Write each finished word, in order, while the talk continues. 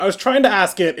I was trying to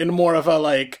ask it in more of a,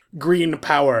 like, green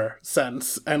power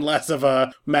sense and less of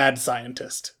a mad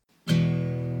scientist.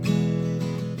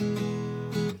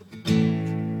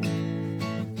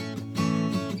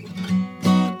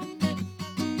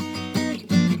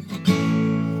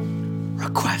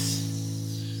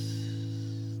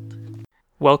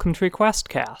 Welcome to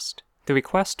RequestCast, the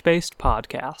request-based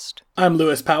podcast. I'm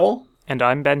Lewis Powell. And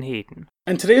I'm Ben Heaton.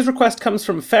 And today's request comes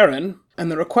from Farron,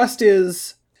 and the request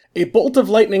is, "A bolt of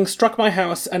lightning struck my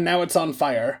house and now it's on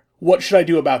fire. What should I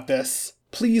do about this?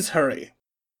 Please hurry."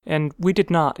 And we did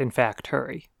not, in fact,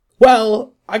 hurry.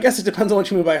 Well, I guess it depends on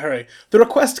what you mean by hurry. The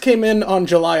request came in on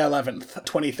July 11th,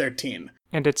 2013.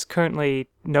 And it's currently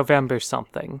November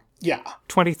something. Yeah.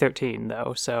 2013,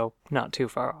 though, so not too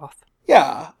far off.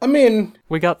 Yeah, I mean...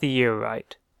 We got the year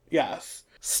right. Yes.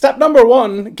 Step number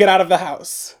 1, get out of the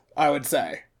house, I would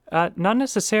say. Not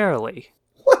necessarily.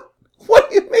 What? What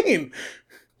do you mean?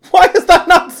 Why is that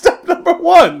not step number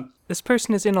 1? This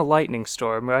person is in a lightning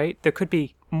storm, right? There could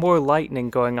be more lightning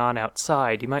going on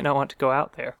outside. You might not want to go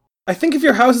out there. I think if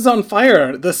your house is on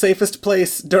fire, the safest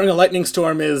place during a lightning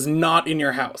storm is not in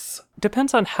your house.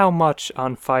 Depends on how much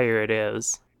on fire it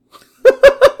is.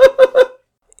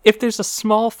 If there's a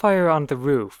small fire on the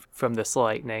roof from this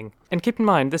lightning, and keep in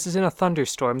mind, this is in a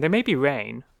thunderstorm, there may be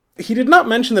rain. He did not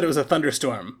mention that it was a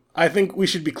thunderstorm. I think we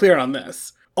should be clear on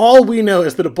this. All we know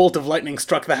is that a bolt of lightning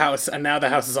struck the house, and now the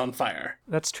house is on fire.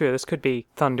 That's true, this could be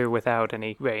thunder without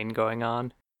any rain going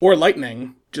on. Or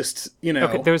lightning, just, you know.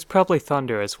 Okay, there was probably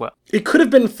thunder as well. It could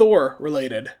have been Thor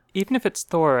related. Even if it's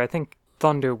Thor, I think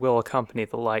thunder will accompany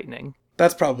the lightning.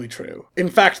 That's probably true. In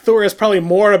fact, Thor is probably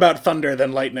more about thunder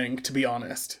than lightning, to be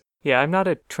honest. Yeah, I'm not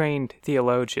a trained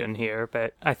theologian here,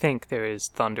 but I think there is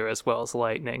thunder as well as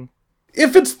lightning.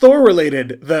 If it's Thor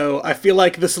related, though, I feel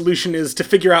like the solution is to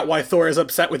figure out why Thor is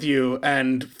upset with you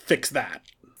and fix that.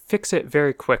 Fix it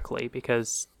very quickly,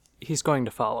 because he's going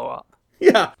to follow up.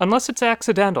 Yeah. Unless it's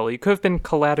accidental, it could have been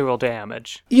collateral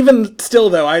damage. Even still,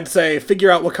 though, I'd say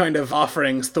figure out what kind of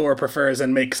offerings Thor prefers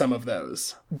and make some of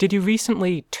those. Did you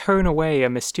recently turn away a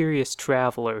mysterious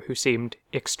traveler who seemed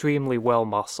extremely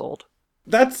well-muscled?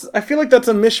 I feel like that's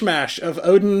a mishmash of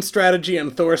Odin strategy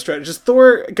and Thor strategy. Does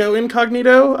Thor go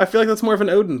incognito? I feel like that's more of an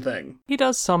Odin thing. He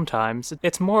does sometimes.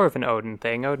 It's more of an Odin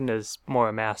thing. Odin is more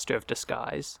a master of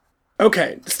disguise.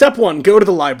 Okay, step 1, go to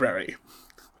the library.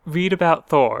 Read about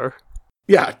Thor.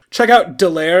 Yeah, check out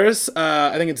Delaire's,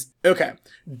 I think it's, okay,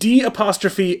 D'*Aulaires,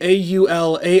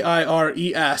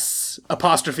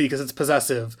 apostrophe because it's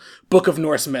possessive, Book of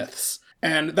Norse Myths.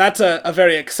 And that's a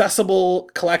very accessible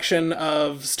collection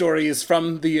of stories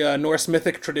from the Norse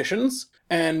mythic traditions.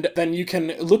 And then you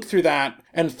can look through that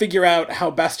and figure out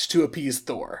how best to appease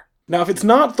Thor. Now, if it's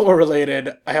not Thor related,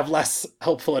 I have less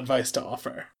helpful advice to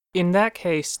offer. In that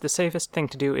case, the safest thing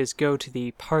to do is go to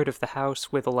the part of the house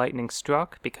where the lightning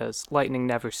struck, because lightning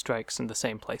never strikes in the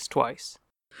same place twice.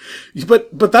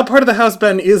 But that part of the house,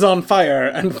 Ben, is on fire,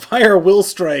 and fire will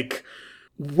strike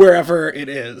wherever it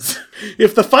is.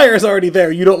 If the fire is already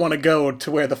there, you don't want to go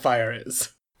to where the fire is.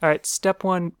 Alright, step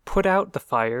 1, put out the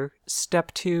fire.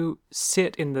 Step 2,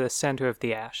 sit in the center of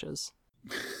the ashes.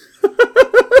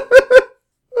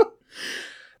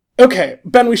 Okay,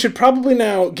 Ben, we should probably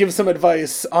now give some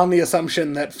advice on the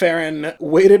assumption that Farron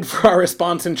waited for our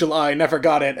response in July, never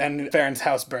got it, and Farron's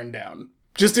house burned down.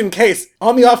 Just in case,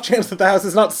 on the off chance that the house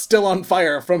is not still on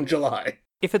fire from July.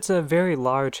 If it's a very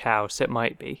large house, it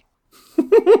might be.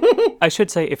 I should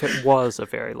say if it was a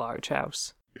very large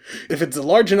house. If it's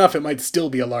large enough, it might still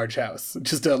be a large house.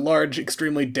 Just a large,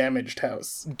 extremely damaged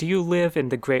house. Do you live in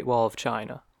the Great Wall of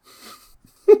China?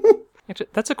 Actually,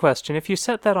 that's a question. If you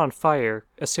set that on fire,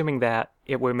 assuming that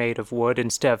it were made of wood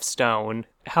instead of stone,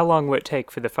 how long would it take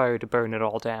for the fire to burn it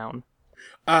all down?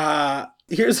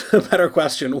 Here's a better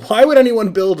question. Why would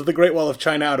anyone build the Great Wall of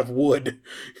China out of wood?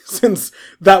 Since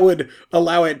that would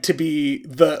allow it to be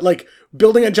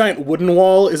building a giant wooden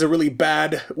wall is a really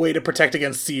bad way to protect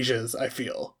against sieges, I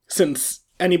feel. Since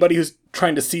anybody who's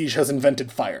trying to siege has invented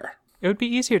fire. It would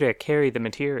be easier to carry the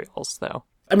materials, though.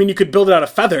 I mean, you could build it out of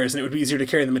feathers and it would be easier to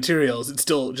carry the materials. It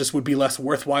still just would be less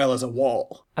worthwhile as a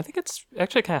wall. I think it's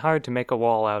actually kind of hard to make a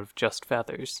wall out of just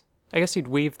feathers. I guess you'd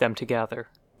weave them together.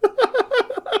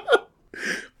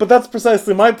 But that's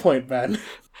precisely my point, Ben.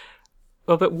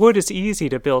 Well, but wood is easy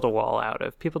to build a wall out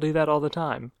of. People do that all the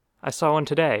time. I saw one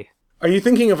today. Are you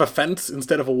thinking of a fence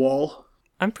instead of a wall?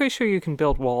 I'm pretty sure you can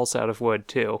build walls out of wood,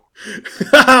 too.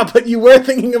 But you were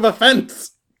thinking of a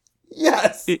fence!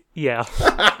 Yes! Yeah.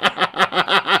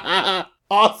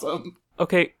 Awesome.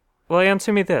 Okay, well,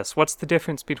 answer me this. What's the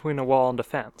difference between a wall and a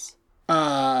fence?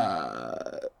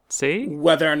 See?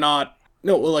 Whether or not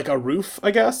No, well, like a roof,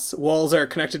 I guess. Walls are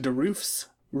connected to roofs.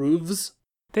 Roofs.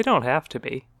 They don't have to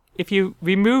be. If you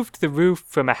removed the roof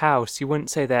from a house, you wouldn't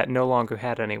say that no longer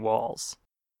had any walls.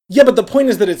 Yeah, but the point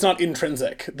is that it's not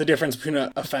intrinsic, the difference between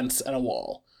a fence and a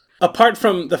wall. Apart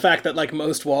from the fact that, like,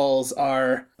 most walls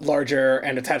are larger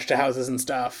and attached to houses and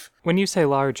stuff. When you say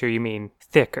larger, you mean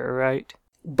thicker, right?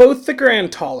 Both thicker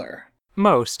and taller.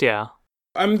 Most, yeah.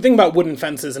 I'm thinking about wooden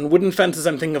fences, and wooden fences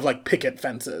I'm thinking of, like, picket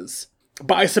fences.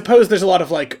 But I suppose there's a lot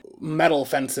of, like, metal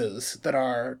fences that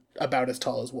are about as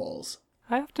tall as walls.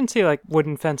 I often see, like,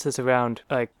 wooden fences around,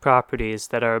 like, properties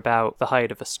that are about the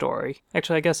height of a story.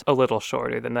 Actually, I guess a little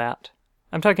shorter than that.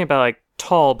 I'm talking about, like,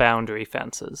 tall boundary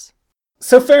fences.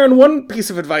 So, Farron, one piece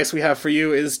of advice we have for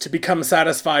you is to become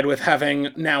satisfied with having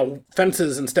now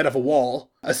fences instead of a wall,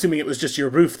 assuming it was just your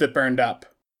roof that burned up.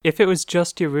 If it was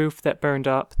just your roof that burned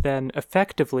up, then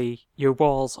effectively your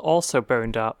walls also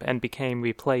burned up and became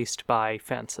replaced by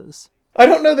fences. I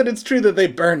don't know that it's true that they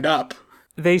burned up.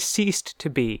 They ceased to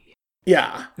be.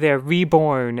 Yeah. They're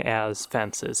reborn as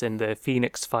fences in the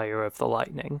phoenix fire of the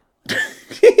lightning.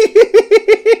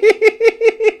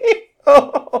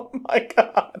 Oh my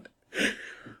god.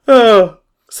 Oh.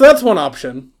 So that's one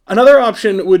option. Another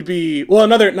option would be, well,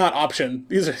 not option.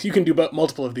 You can do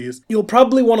multiple of these. You'll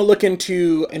probably want to look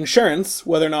into insurance,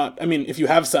 whether or not, if you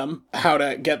have some, how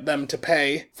to get them to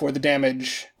pay for the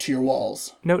damage to your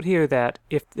walls. Note here that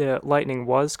if the lightning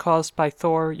was caused by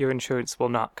Thor, your insurance will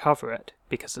not cover it,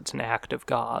 because it's an act of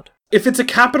God. If it's a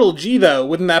capital G, though,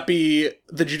 wouldn't that be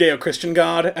the Judeo-Christian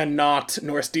God and not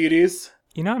Norse deities?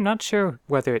 I'm not sure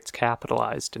whether it's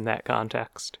capitalized in that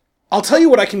context. I'll tell you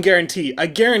what I can guarantee. I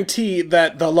guarantee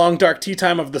that the Long Dark Tea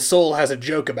Time of the Soul has a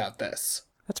joke about this.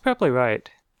 That's probably right.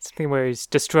 Something where he's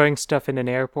destroying stuff in an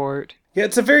airport. Yeah,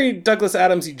 it's a very Douglas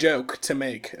Adams-y joke to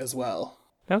make as well.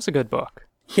 That was a good book.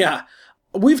 Yeah.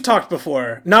 We've talked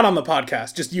before, not on the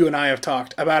podcast, just you and I have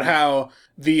talked, about how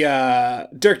the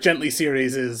Dirk Gently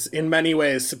series is in many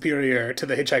ways superior to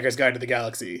The Hitchhiker's Guide to the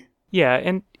Galaxy. Yeah,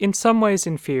 and in some ways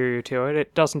inferior to it.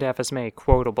 It doesn't have as many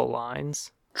quotable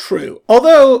lines. True.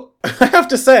 Although, I have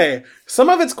to say, some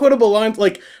of its quotable lines,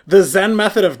 like the Zen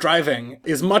method of driving,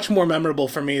 is much more memorable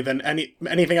for me than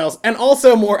anything else, and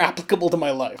also more applicable to my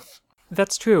life.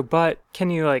 That's true, but can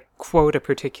you, quote a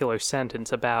particular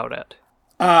sentence about it?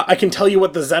 I can tell you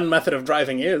what the Zen method of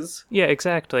driving is. Yeah,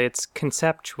 exactly. It's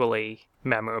conceptually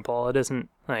memorable. It isn't,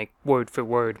 word for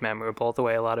word memorable the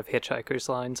way a lot of Hitchhiker's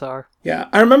lines are. Yeah,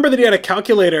 I remember that he had a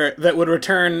calculator that would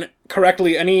return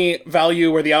correctly any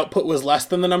value where the output was less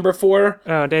than the number 4.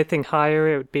 Oh, and anything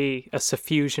higher, it would be a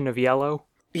suffusion of yellow.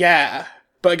 Yeah,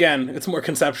 but again, it's more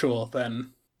conceptual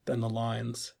than the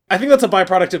lines. I think that's a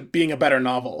byproduct of being a better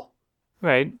novel.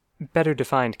 Right. Better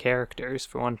defined characters,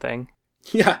 for one thing.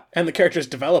 Yeah, and the characters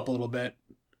develop a little bit.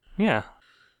 Yeah.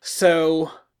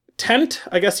 So, tent?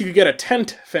 I guess you could get a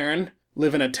tent, Farron.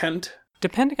 Live in a tent.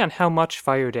 Depending on how much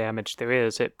fire damage there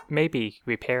is, it may be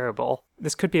repairable.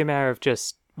 This could be a matter of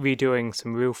just redoing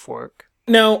some roof work.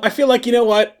 No, I feel like, you know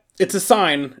what? It's a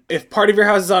sign. If part of your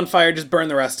house is on fire, just burn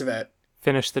the rest of it.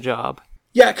 Finish the job.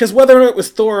 Yeah, because whether it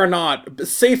was Thor or not,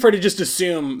 it's safer to just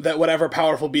assume that whatever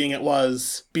powerful being it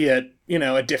was, be it,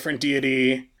 a different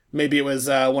deity, maybe it was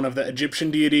one of the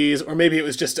Egyptian deities, or maybe it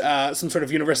was just some sort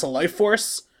of universal life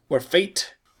force, or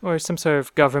fate. Or some sort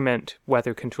of government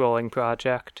weather-controlling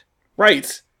project.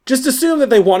 Right. Just assume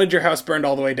that they wanted your house burned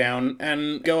all the way down,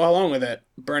 and go along with it.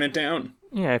 Burn it down.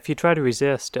 Yeah, if you try to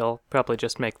resist, it'll probably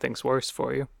just make things worse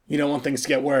for you. You don't want things to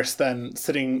get worse than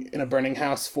sitting in a burning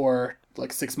house for,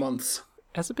 6 months.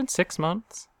 Has it been 6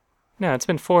 months? No, it's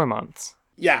been 4 months.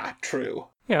 Yeah, true.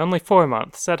 Yeah, only 4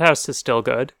 months. That house is still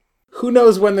good. Who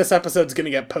knows when this episode's going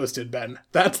to get posted, Ben?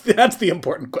 That's the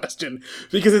important question.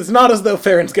 Because it's not as though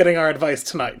Farron's getting our advice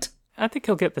tonight. I think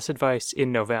he'll get this advice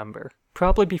in November.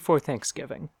 Probably before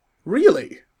Thanksgiving.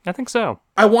 Really? I think so.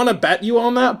 I want to bet you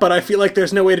on that, but I feel like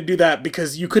there's no way to do that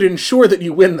because you could ensure that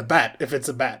you win the bet if it's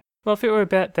a bet. Well, if it were a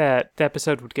bet that the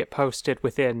episode would get posted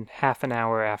within half an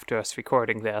hour after us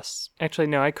recording this. Actually,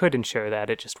 no, I could ensure that.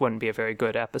 It just wouldn't be a very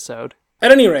good episode.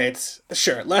 At any rate,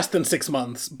 sure, less than 6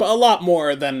 months, but a lot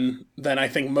more than I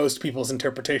think most people's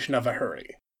interpretation of a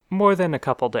hurry. More than a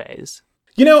couple days.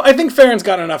 I think Farron's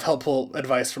got enough helpful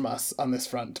advice from us on this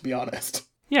front, to be honest.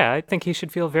 Yeah, I think he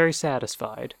should feel very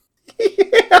satisfied.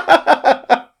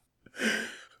 Yeah.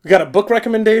 We got a book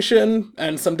recommendation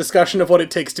and some discussion of what it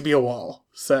takes to be a wall,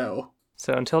 So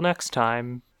until next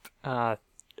time,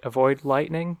 avoid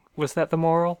lightning? Was that the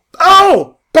moral?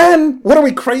 Oh! Ben! What are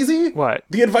we, crazy? What?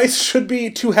 The advice should be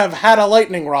to have had a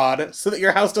lightning rod so that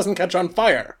your house doesn't catch on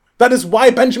fire. That is why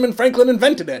Benjamin Franklin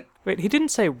invented it. Wait, he didn't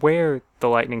say where the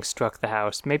lightning struck the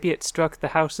house. Maybe it struck the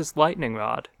house's lightning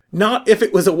rod. Not if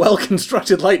it was a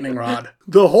well-constructed lightning rod.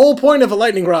 The whole point of a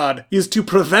lightning rod is to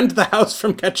prevent the house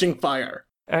from catching fire.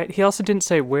 He also didn't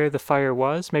say where the fire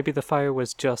was. Maybe the fire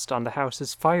was just on the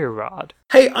house's fire rod.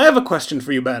 Hey, I have a question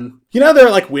for you, Ben. You know there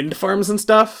are, wind farms and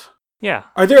stuff? Yeah.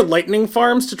 Are there lightning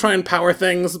farms to try and power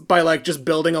things by, just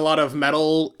building a lot of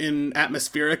metal in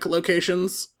atmospheric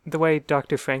locations? The way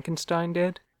Dr. Frankenstein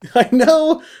did? I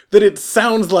know that it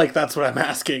sounds like that's what I'm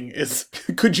asking, is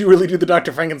could you really do the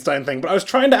Dr. Frankenstein thing? But I was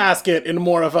trying to ask it in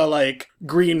more of a,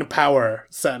 green power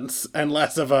sense and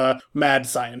less of a mad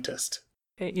scientist.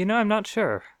 I'm not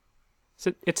sure.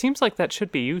 So it seems like that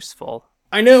should be useful.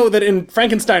 I know that in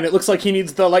Frankenstein it looks like he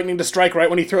needs the lightning to strike right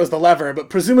when he throws the lever, but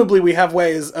presumably we have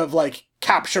ways of,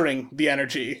 capturing the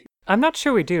energy. I'm not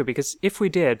sure we do, because if we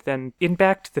did, then in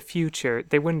Back to the Future,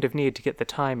 they wouldn't have needed to get the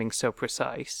timing so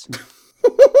precise.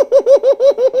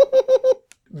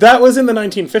 That was in the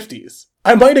 1950s.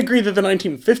 I might agree that the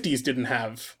 1950s didn't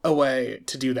have a way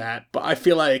to do that, but I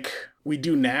feel like we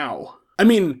do now. I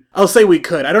mean, I'll say we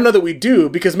could. I don't know that we do,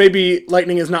 because maybe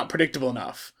lightning is not predictable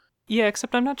enough. Yeah,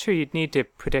 except I'm not sure you'd need to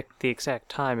predict the exact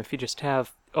time if you just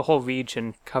have a whole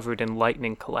region covered in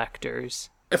lightning collectors.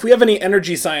 If we have any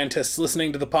energy scientists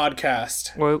listening to the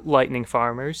podcast... Or lightning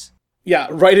farmers. Yeah,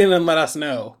 write in and let us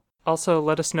know. Also,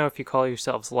 let us know if you call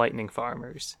yourselves lightning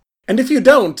farmers. And if you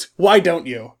don't, why don't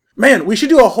you? Man, we should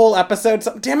do a whole episode...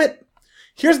 Damn it!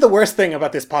 Here's the worst thing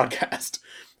about this podcast.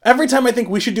 Every time I think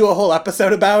we should do a whole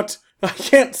episode about, I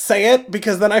can't say it,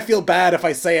 because then I feel bad if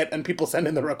I say it and people send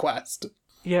in the request.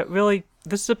 Yeah, really,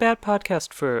 this is a bad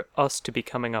podcast for us to be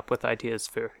coming up with ideas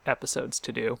for episodes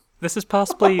to do. This is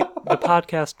possibly the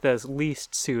podcast that is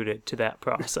least suited to that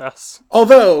process.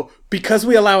 Although, because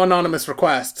we allow anonymous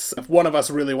requests, if one of us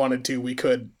really wanted to, we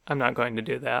could. I'm not going to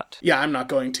do that. Yeah, I'm not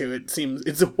going to.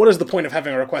 What is the point of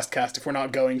having a request cast if we're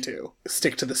not going to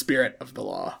stick to the spirit of the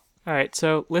law? Alright,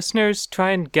 so listeners, try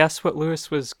and guess what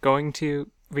Lewis was going to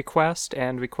request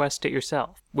and request it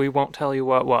yourself. We won't tell you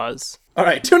what it was.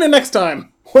 Alright, tune in next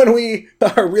time when we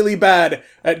are really bad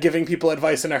at giving people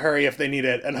advice in a hurry if they need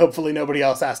it, and hopefully nobody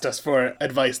else asked us for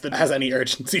advice that has any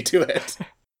urgency to it.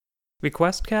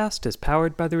 RequestCast is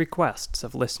powered by the requests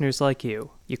of listeners like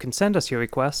you. You can send us your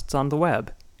requests on the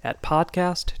web at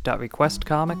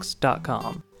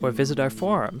podcast.requestcomics.com or visit our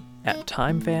forum at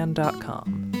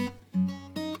timefan.com.